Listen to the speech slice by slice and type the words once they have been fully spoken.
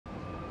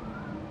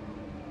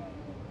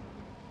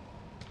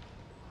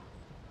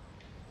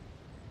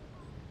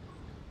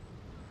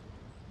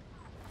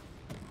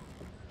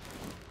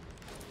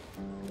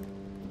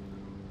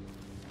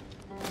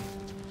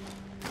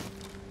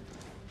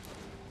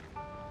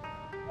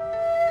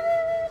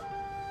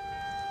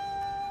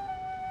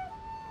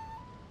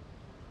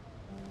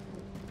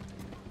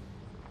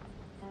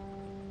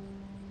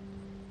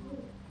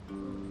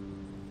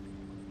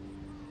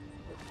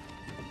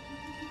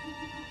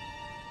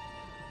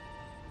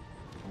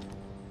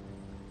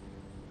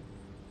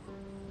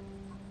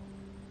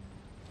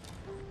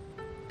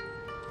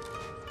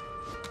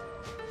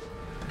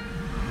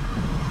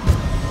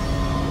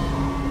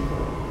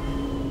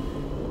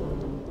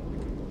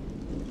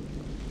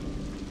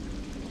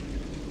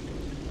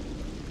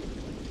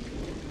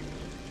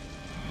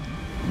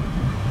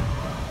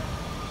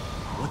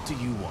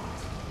do you want?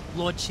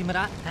 Lord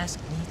Shimura asked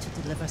me to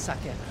deliver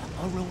Sake,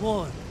 a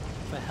reward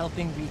for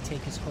helping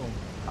retake his home.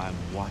 I'm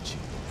watching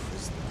the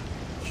prisoner.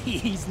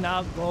 He's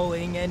not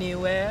going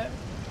anywhere.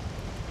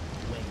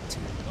 Wait too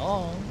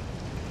long,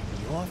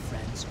 and your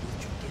friends will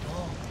drink it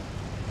all.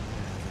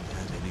 I haven't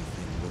had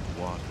anything but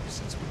water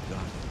since we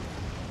got here.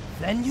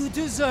 Then you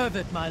deserve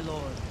it, my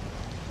lord.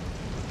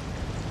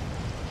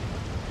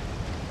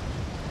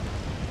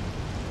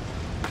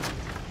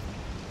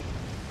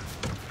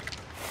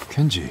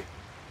 Kenji,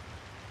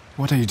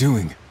 what are you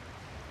doing?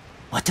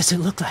 What does it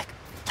look like?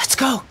 Let's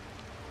go!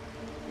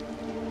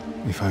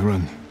 If I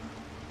run,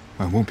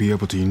 I won't be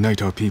able to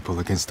unite our people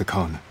against the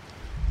Khan.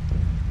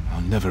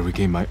 I'll never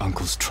regain my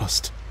uncle's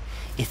trust.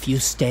 If you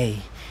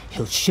stay,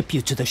 he'll ship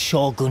you to the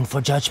Shogun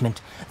for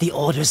judgment. The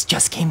orders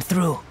just came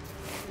through.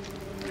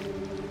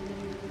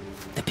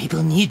 The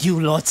people need you,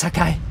 Lord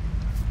Sakai.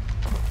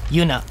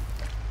 Yuna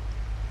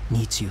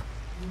needs you.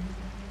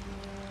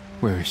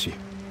 Where is she?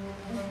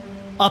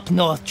 Up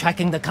north,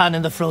 tracking the Khan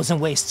in the frozen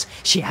wastes.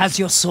 She has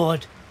your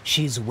sword.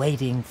 She's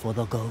waiting for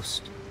the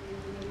ghost.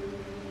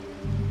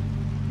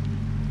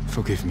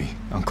 Forgive me,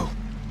 uncle.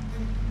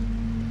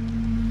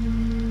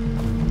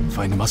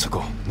 Find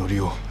Masako,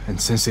 Norio, and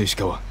Sensei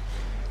Ishikawa.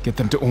 Get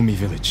them to Omi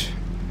village.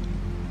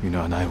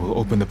 Yuna and I will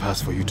open the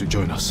pass for you to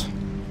join us.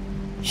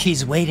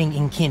 She's waiting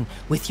in kin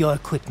with your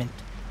equipment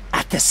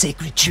at the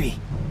sacred tree.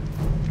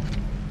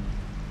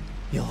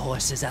 Your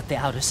horse is at the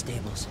outer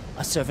stables.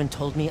 A servant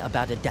told me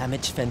about a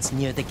damaged fence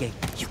near the gate.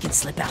 You can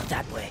slip out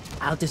that way.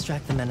 I'll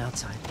distract the men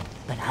outside.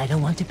 But I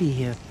don't want to be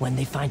here when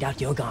they find out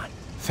you're gone.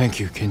 Thank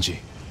you, Kenji.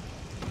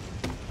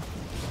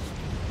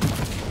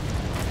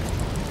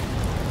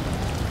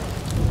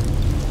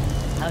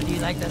 How do you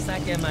like the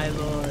sake, my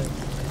lord? Enough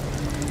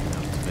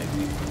to make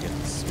me forget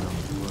the smell of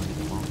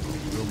burning Mongol.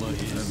 Rumor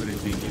is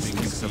everything is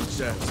giving some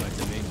death like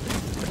the main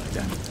thing. That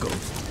damn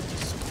ghost.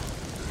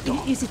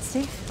 Is it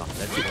safe? Not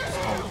let him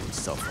call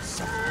himself a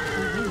son.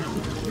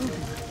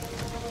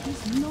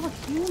 He's not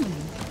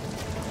human.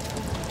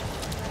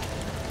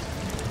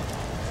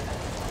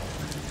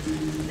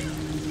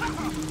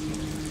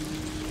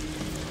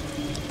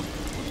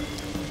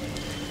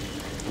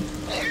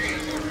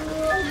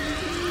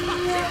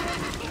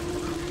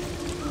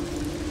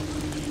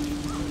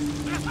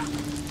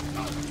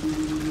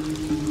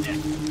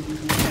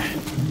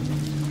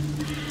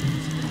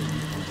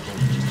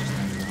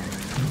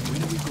 When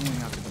are we going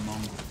after the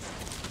Mongols?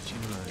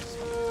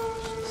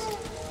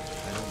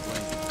 I don't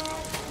blame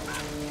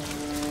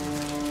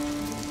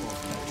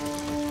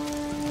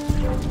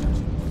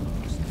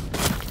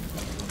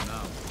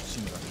Now,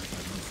 Shimura has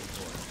had no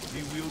support.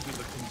 He wielded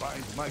the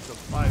combined might of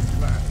 5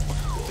 clans,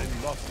 then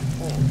lost it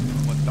all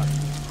in one battle.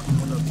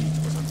 One of these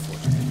was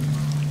unfortunate,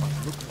 but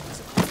look at this.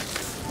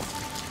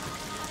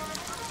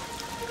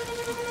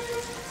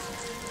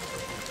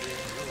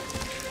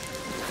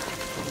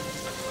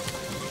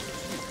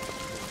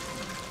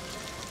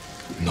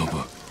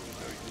 Nobu.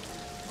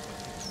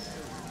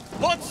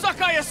 Lord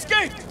Sakai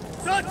escaped!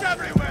 Search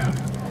everywhere!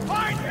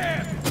 Find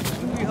him!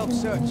 Will you help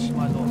search,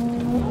 my lord?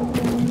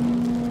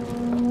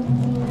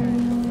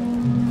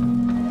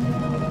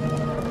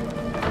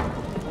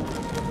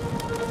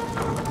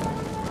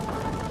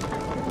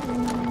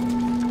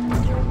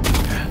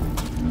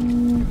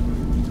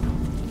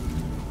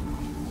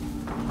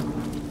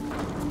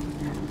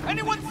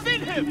 Anyone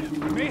seen him?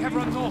 He may have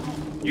run north.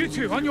 You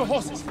two, on your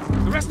horses.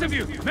 The rest of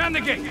you, man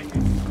the gate.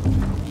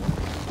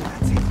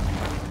 That's it.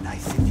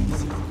 Nice and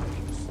easy.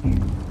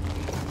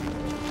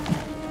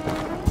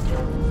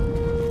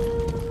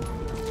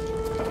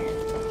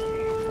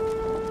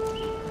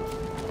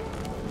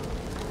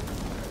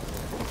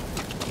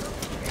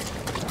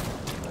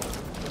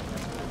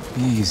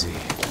 Easy.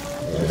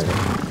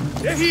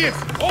 There he is!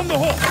 On the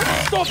horse!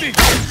 Stop him!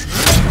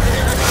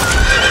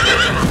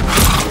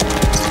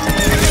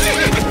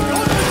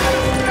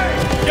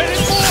 Get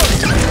him forward!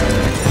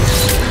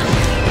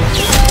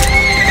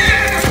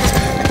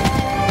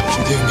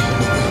 Forgive me,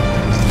 Nobu.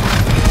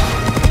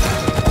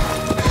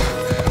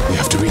 We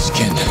have to reach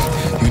Ken.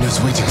 Yuna's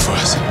waiting for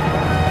us.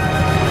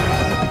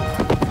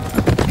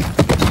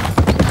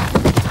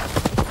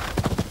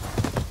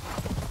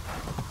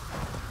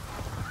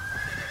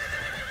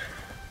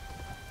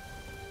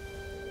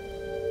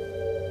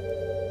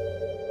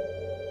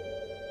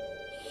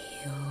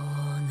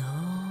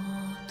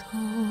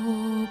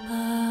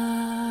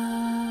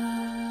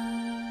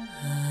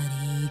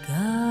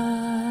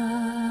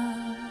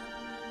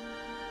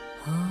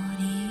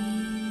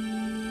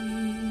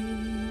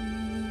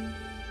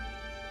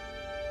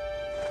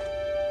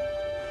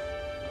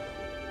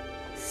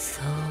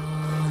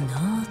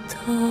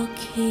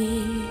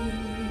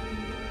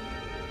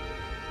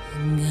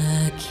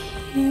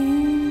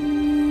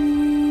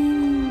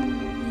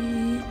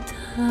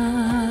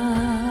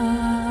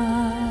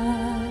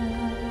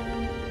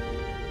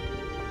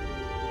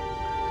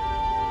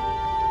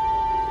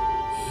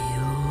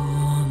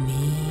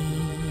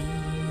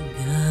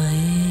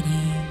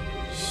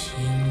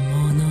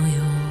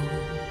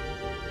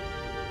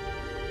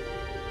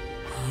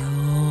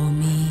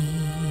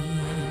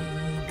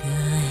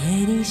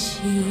 I'm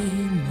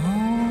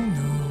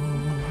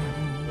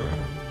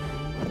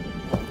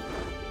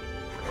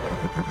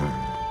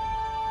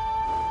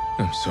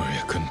sorry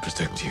I couldn't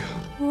protect you.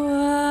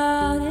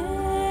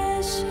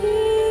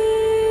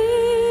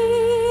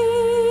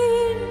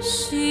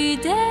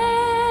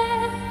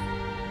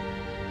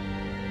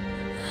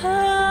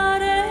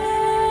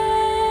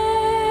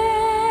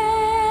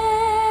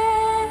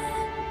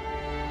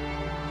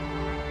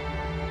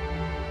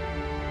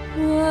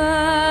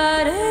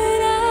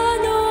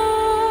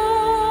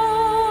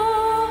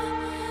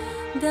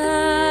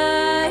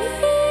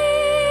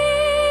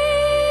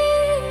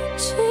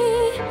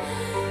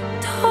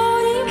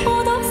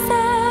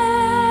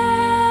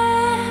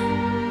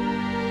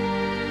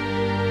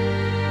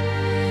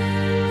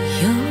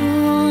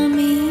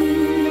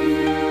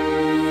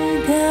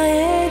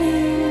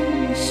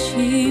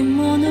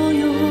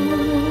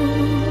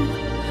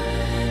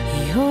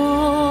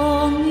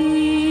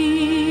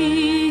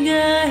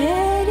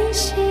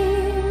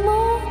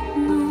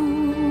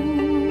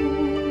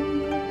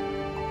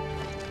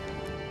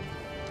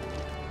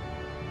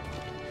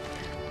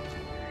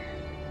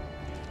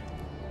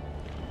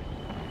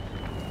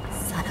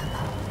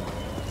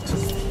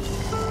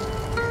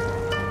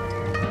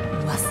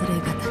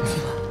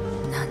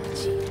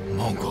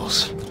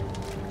 Mongols.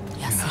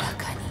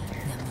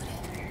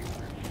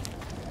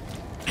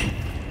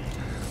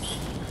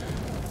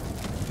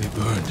 They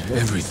burned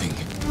everything.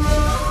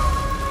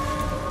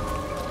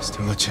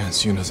 Still a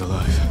chance Yuna's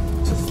alive.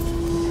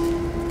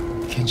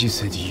 Kenji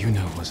said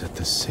Yuna was at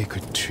the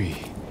sacred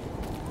tree.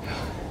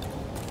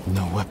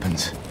 No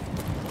weapons.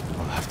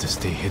 I'll have to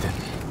stay hidden.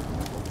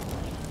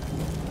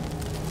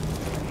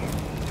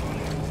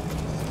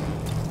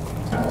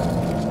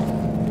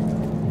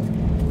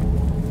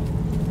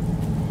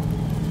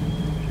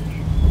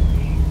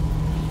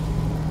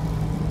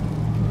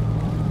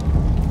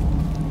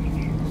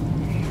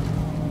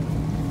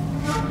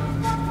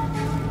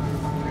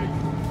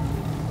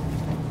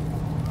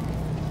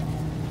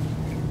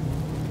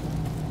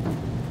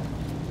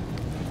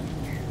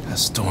 A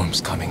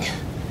storm's coming.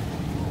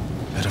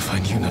 Better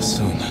find Yuna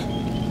soon.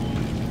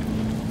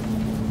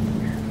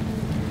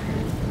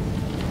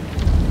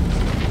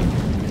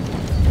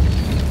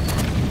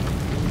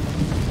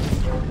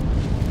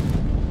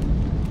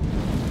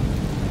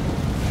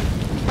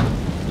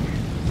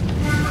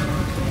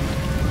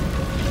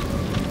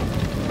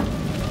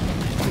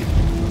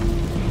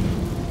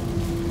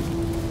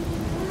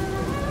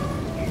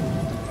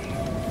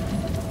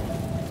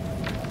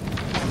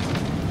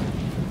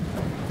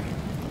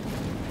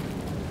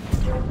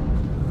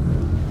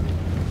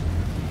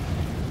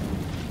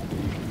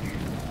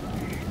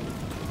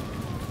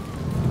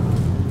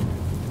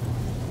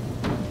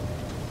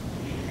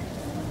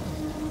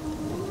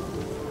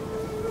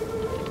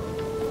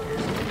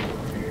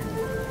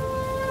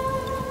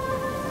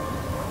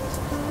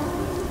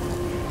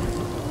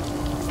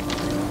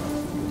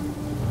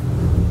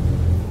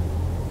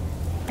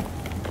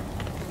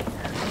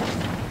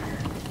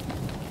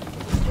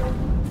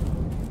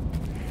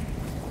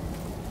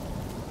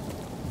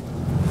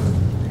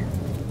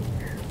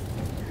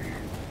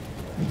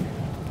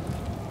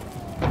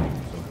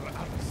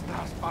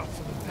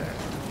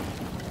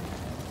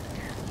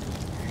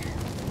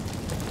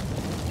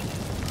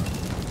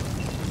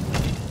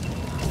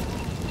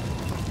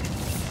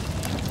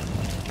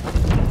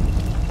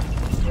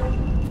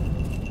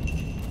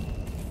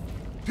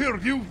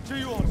 You to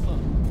yours, son.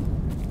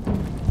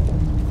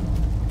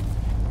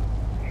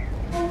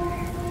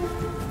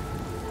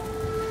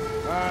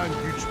 And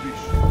güç bir.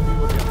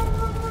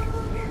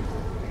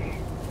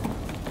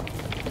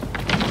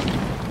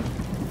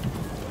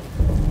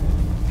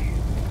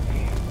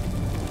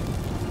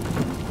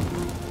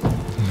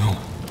 No.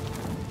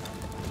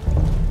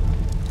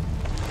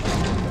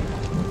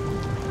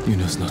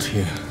 Yuna's not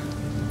here.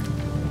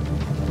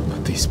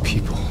 But these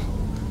people...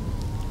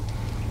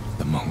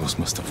 The Mongols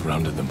must have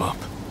rounded them up.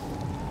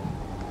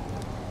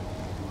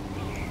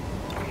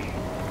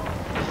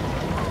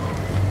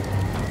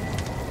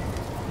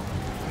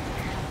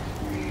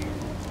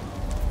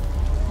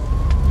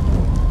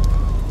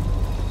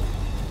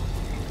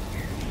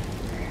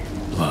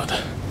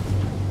 Blood,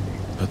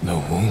 but no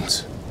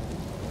wounds.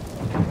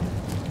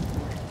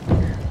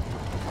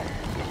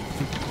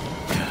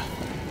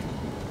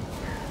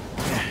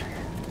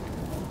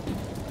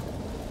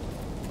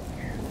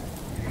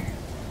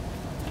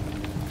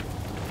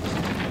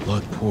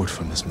 Blood poured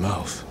from his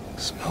mouth.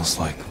 Smells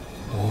like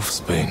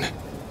wolf's bane.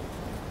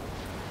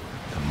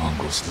 The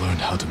Mongols learned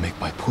how to make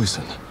my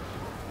poison.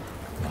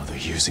 Now they're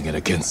using it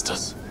against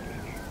us.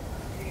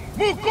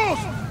 Mongols!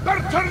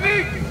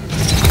 Berternik!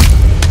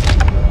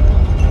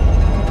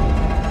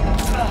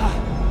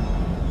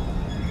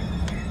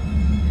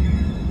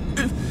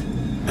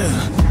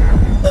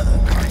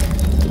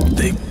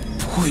 They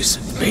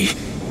poisoned me.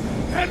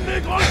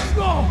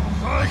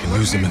 I can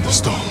lose them in the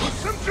storm.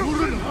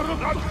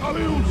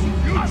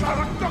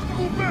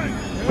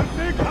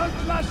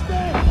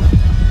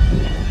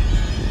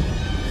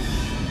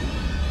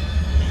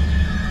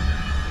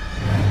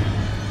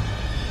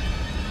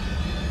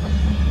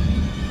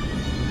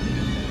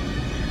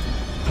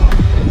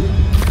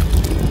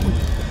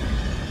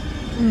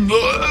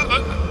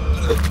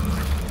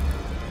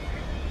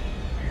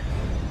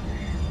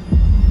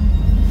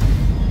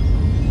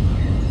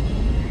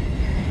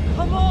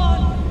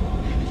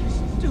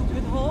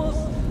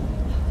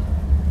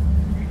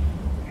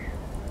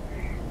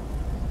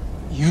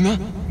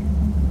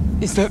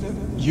 Is that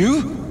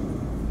you?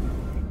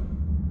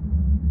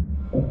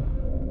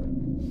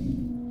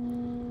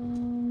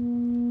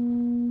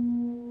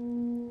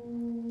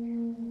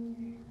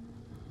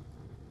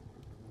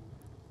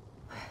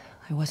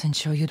 I wasn't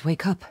sure you'd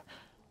wake up.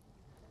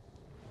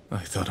 I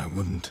thought I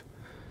wouldn't.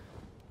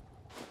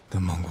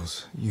 The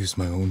Mongols used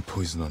my own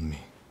poison on me.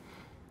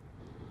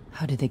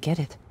 How did they get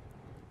it?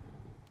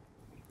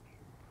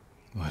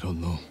 I don't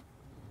know.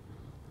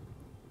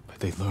 But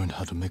they learned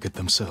how to make it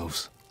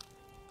themselves.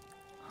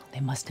 They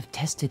must have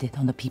tested it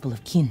on the people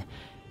of Qin.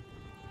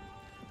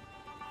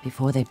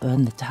 Before they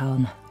burned the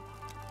town,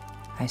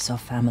 I saw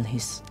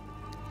families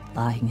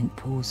lying in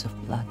pools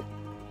of blood.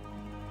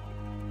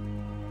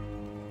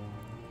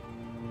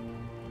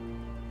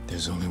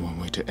 There's only one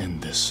way to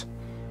end this.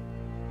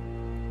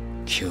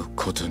 Kill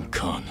Khotun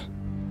Khan.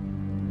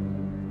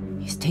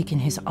 He's taken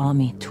his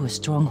army to a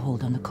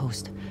stronghold on the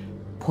coast,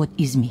 Port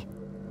Izumi.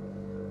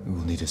 We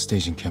will need a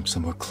staging camp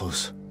somewhere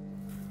close.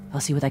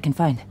 I'll see what I can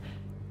find.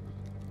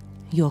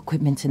 Your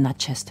equipment's in that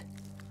chest.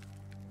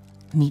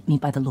 Meet me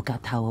by the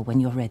lookout tower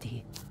when you're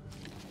ready.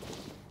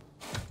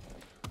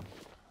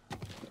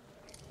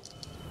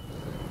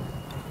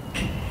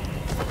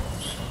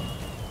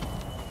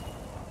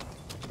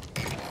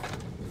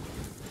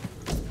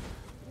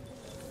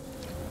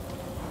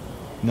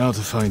 Now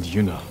to find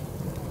Yuna.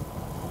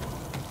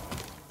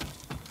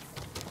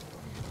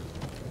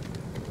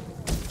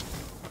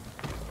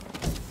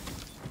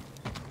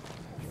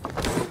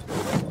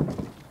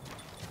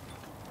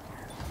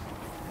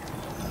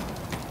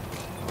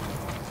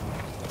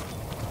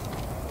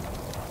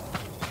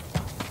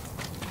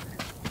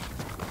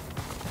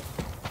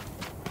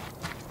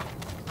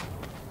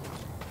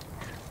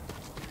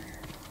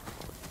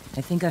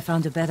 I think I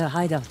found a better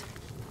hideout.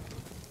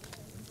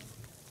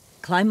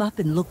 Climb up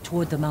and look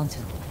toward the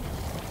mountain.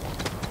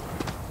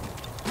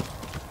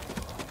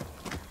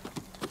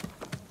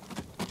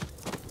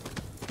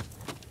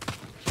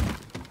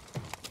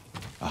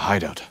 A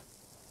hideout.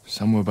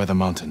 Somewhere by the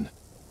mountain.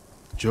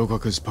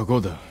 Jogaku's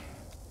pagoda.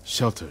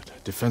 Sheltered,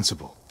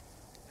 defensible.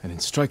 And in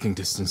striking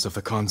distance of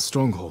the Khan's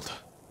stronghold.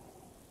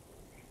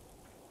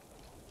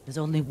 There's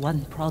only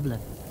one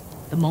problem.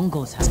 The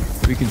Mongols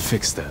have... We can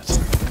fix that.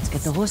 Let's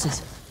get the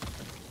horses.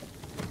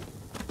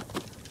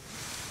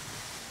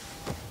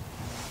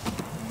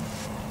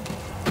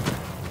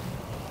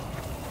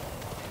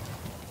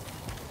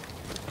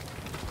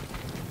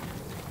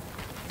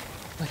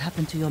 What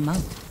happened to your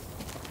mount?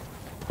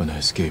 When I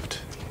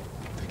escaped,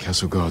 the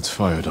castle guards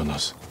fired on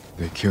us.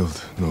 They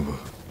killed Nobu.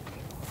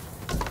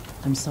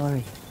 I'm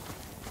sorry.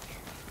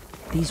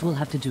 These will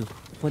have to do,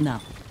 for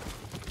now.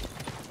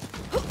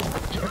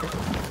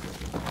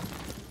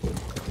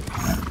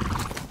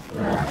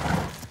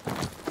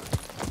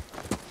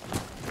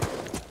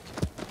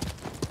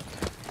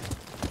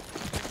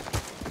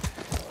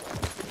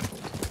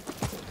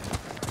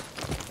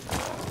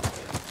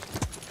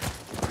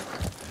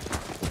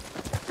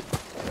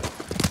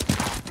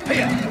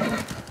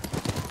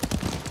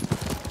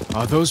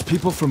 Are those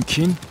people from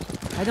Qin?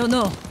 I don't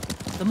know.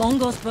 The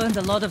Mongols burned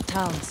a lot of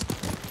towns.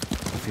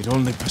 If we'd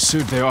only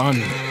pursued their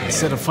army,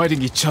 instead of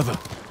fighting each other.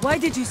 Why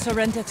did you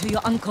surrender to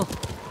your uncle?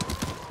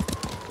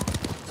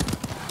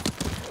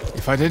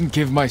 If I didn't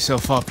give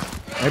myself up,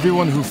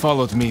 everyone who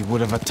followed me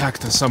would have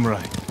attacked the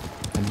samurai.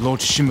 And Lord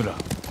Shimura.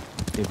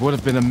 It would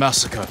have been a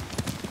massacre.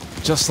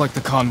 Just like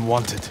the Khan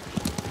wanted.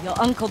 Your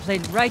uncle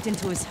played right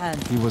into his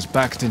hand. He was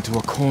backed into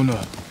a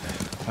corner.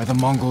 By the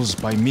Mongols,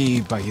 by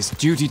me, by his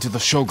duty to the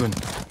Shogun.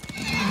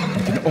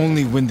 We can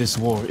only win this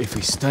war if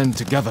we stand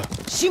together.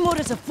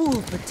 Shimura's a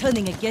fool for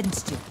turning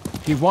against you.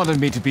 He wanted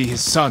me to be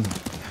his son.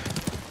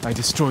 I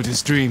destroyed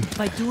his dream.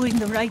 By doing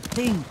the right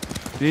thing.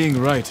 Being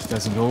right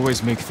doesn't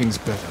always make things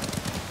better.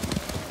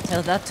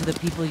 Tell that to the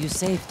people you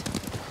saved.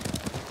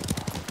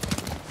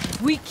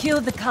 If we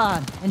kill the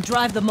Khan and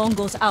drive the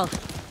Mongols out,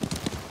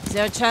 is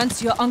there a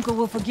chance your uncle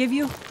will forgive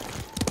you?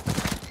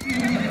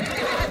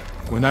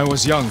 When I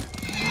was young,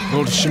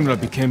 Lord Shimura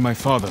became my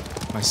father,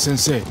 my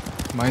sensei,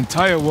 my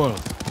entire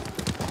world.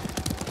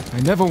 I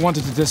never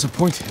wanted to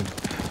disappoint him.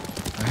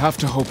 I have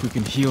to hope we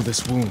can heal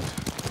this wound.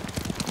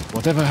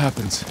 Whatever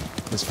happens,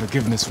 his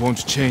forgiveness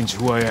won't change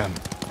who I am.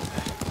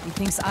 He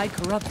thinks I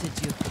corrupted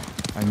you.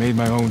 I made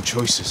my own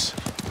choices.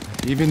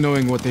 Even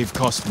knowing what they've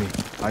cost me,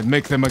 I'd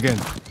make them again.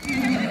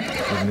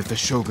 Even if the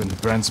Shogun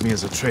brands me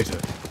as a traitor.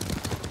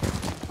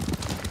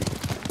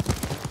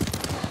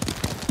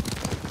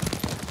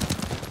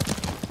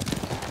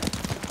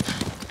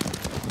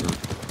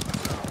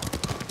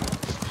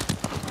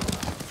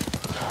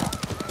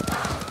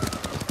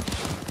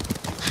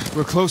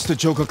 We're close to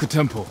Jogaku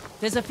Temple.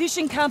 There's a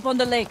fishing camp on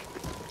the lake.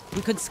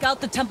 We could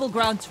scout the temple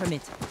grounds from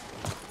it.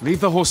 Leave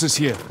the horses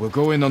here. We'll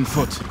go in on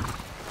foot.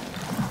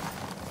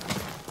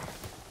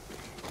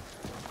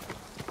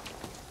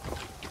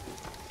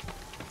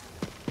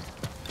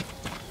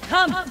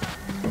 Come!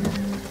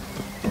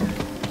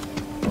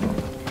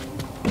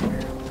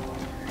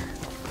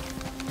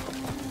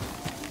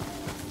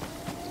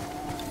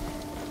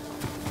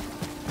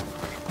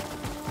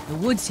 The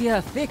woods here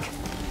are thick.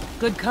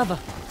 Good cover.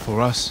 For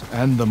us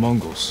and the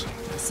Mongols.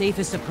 The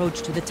safest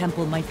approach to the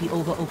temple might be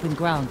over open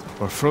ground.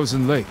 Or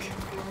frozen lake.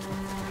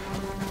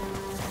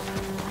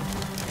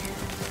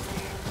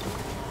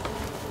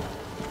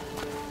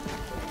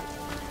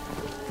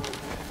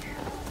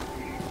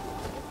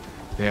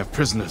 They have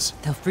prisoners.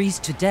 They'll freeze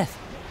to death.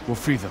 We'll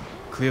free them,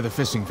 clear the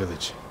fishing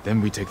village,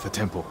 then we take the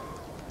temple.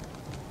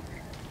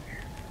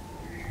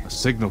 A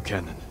signal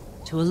cannon.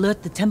 To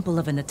alert the temple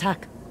of an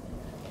attack.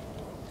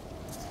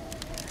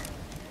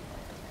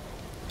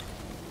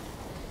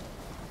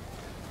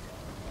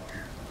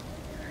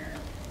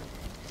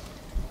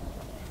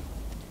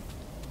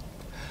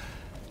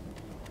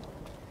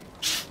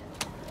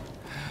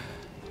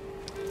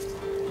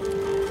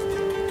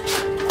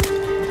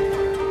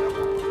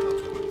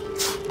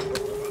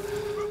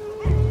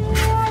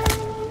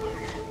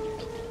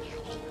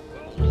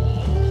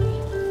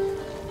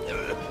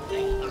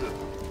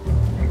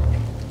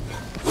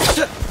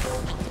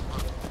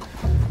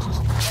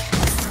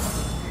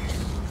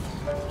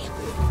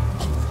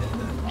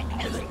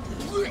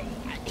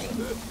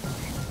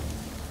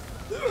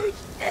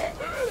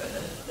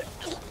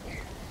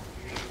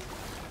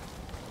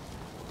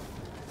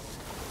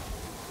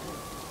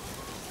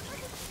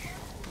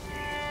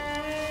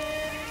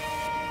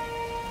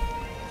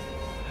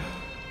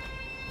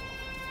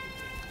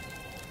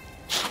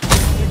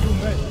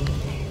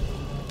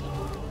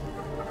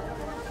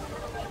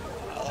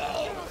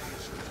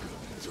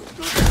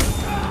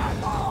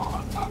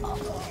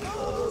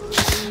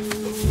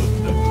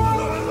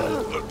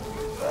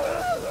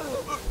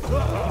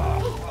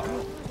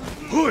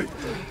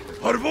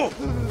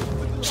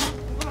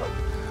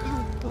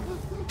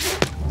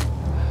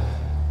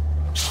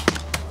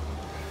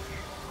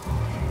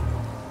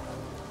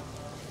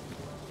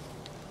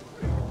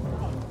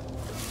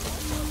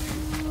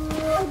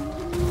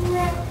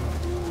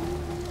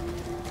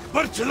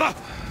 Parçala!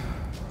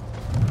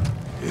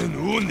 En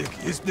unik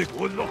isnik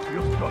ollok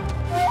yoksa.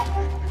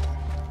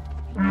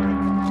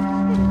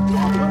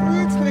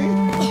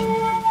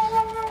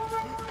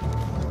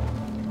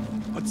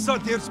 Wat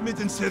zat eerst met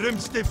een serum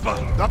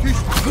Stefan? Dat is...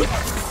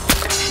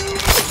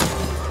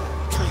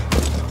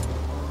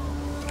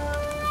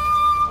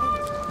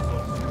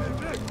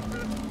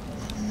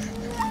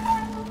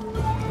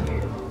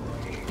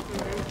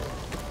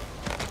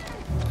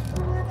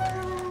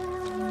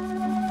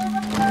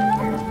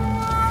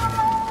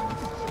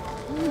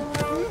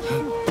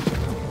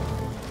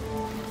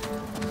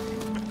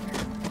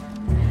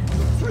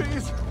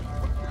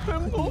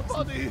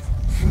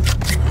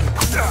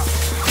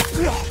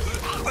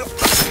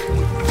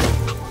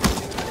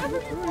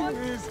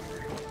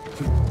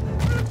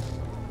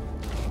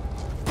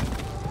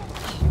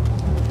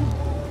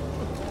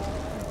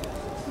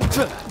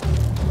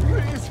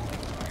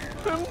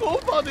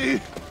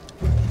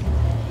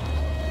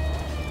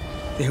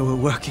 They were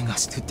working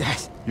us to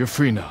death. You're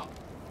free now.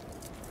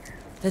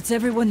 That's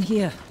everyone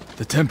here.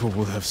 The temple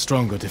will have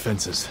stronger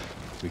defenses.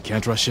 We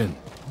can't rush in.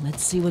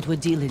 Let's see what we're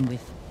dealing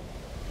with.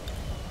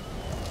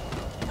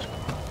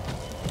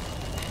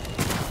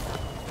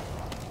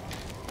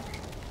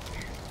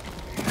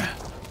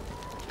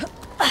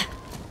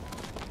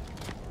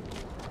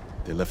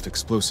 They left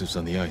explosives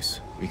on the ice.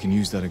 We can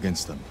use that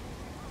against them.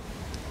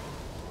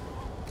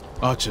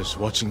 Archers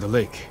watching the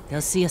lake.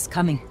 They'll see us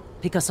coming.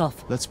 Pick us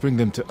off. Let's bring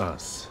them to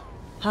us.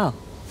 How?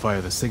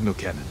 Fire the signal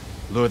cannon.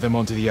 Lure them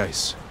onto the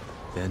ice.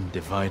 Then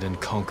divide and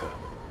conquer.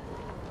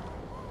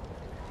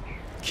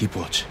 Keep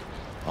watch.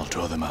 I'll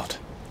draw them out.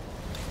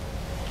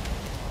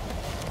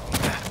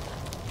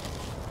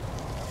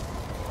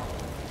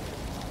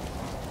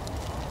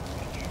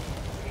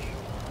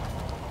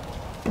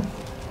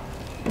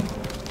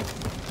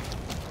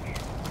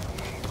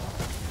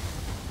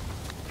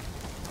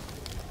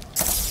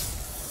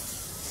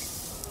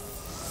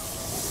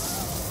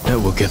 That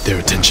will get their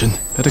attention.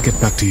 Better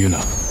get back to Yuna.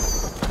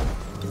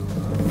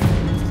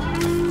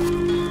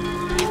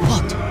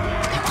 What?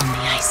 They're on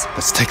the ice.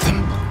 Let's take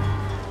them.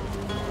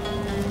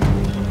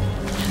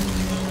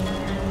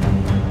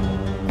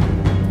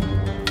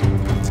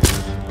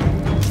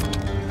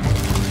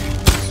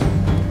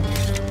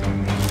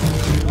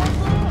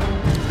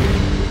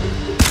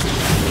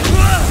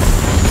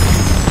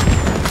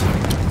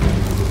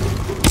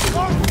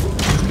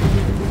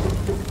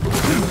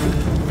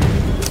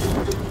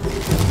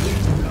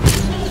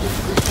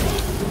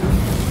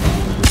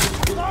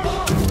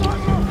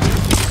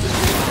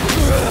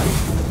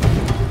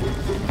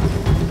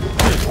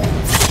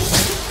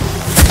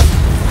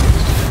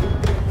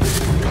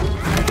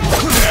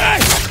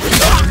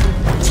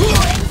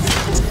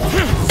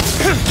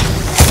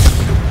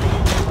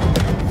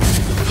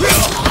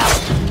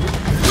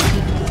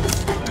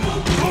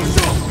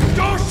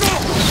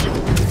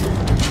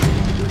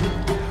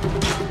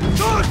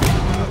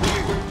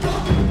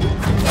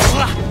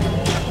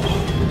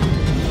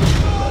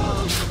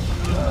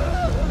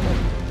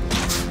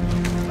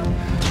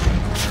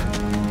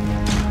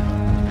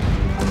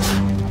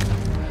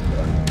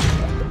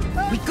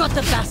 Got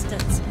the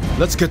bastards!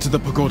 Let's get to the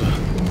pagoda.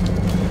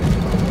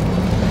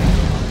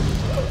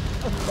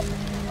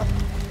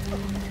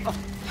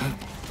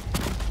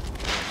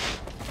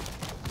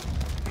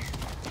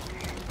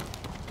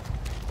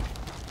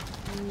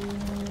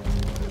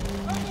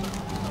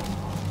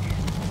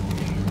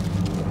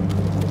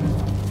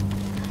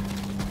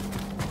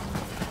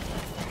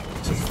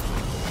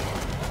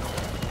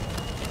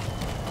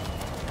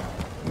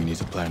 We need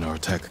to plan our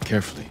attack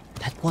carefully.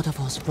 That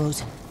waterfall's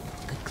frozen.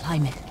 Could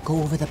climb it, go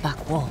over the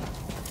back wall.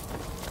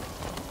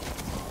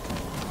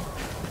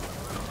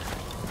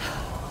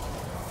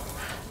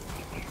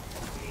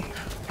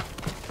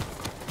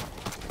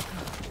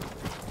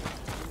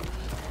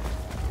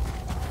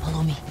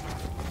 Follow me.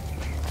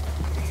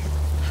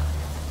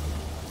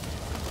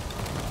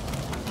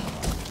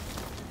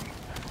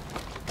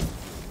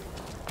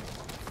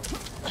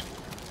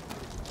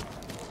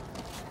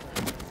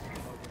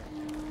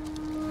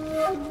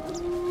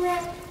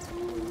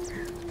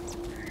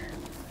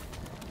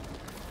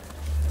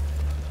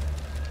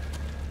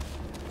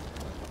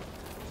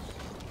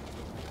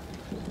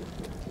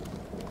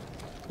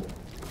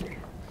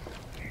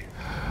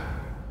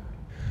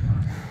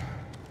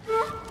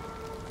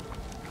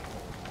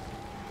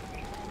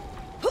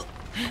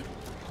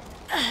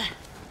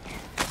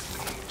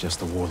 Just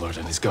the warlord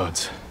and his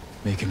gods.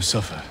 Make him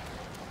suffer,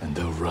 and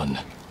they'll run.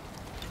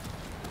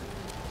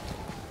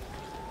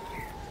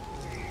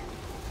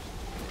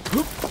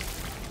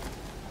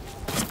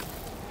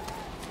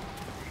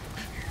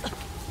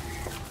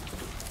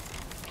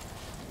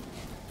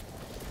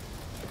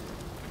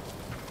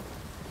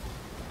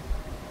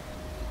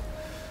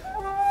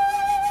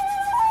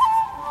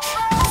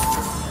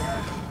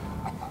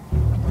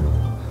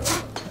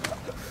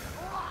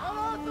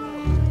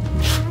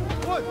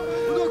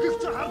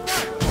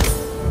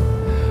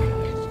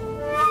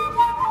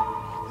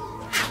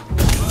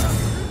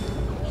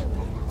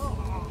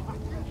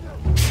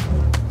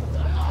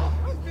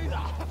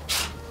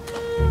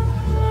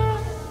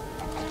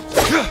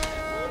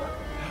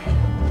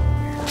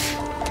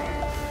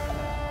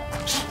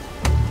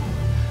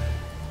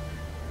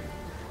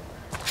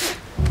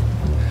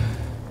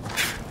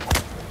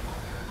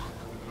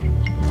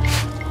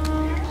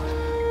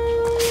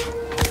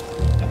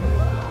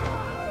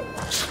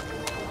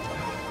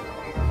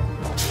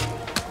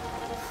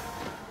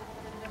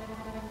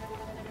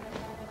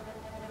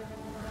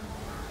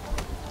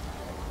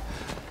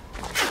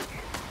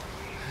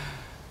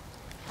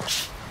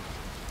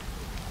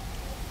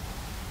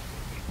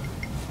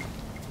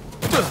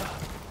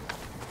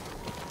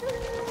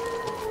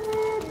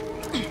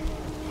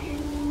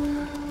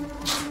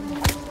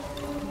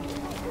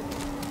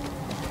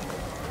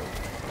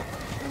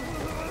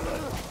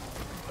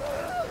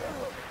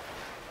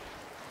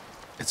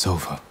 It's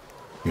over.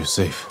 You're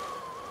safe.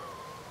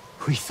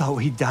 We thought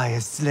we'd die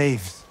as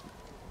slaves.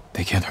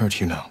 They can't hurt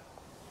you now.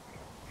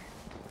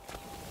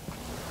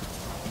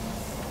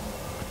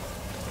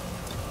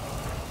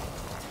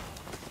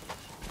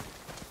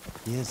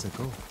 Years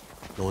ago,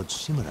 Lord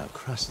Shimura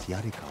crushed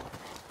Yariko.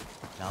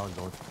 Now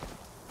Lord...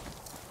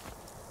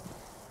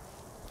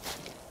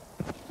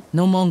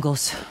 No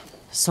Mongols.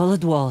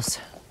 Solid walls.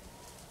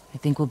 I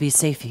think we'll be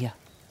safe here.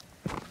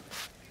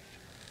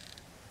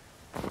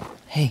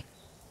 Hey.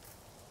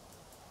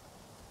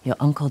 Your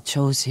uncle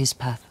chose his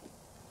path.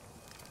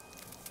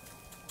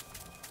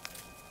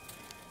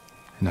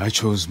 And I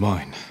chose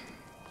mine.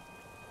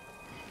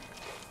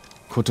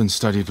 Khotun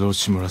studied Lord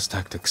Shimura's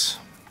tactics.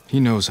 He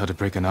knows how to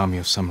break an army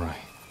of samurai.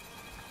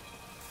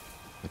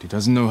 But he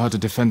doesn't know how to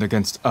defend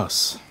against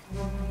us.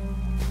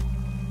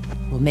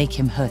 We'll make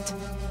him hurt.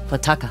 For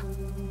Taka.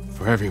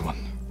 For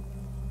everyone.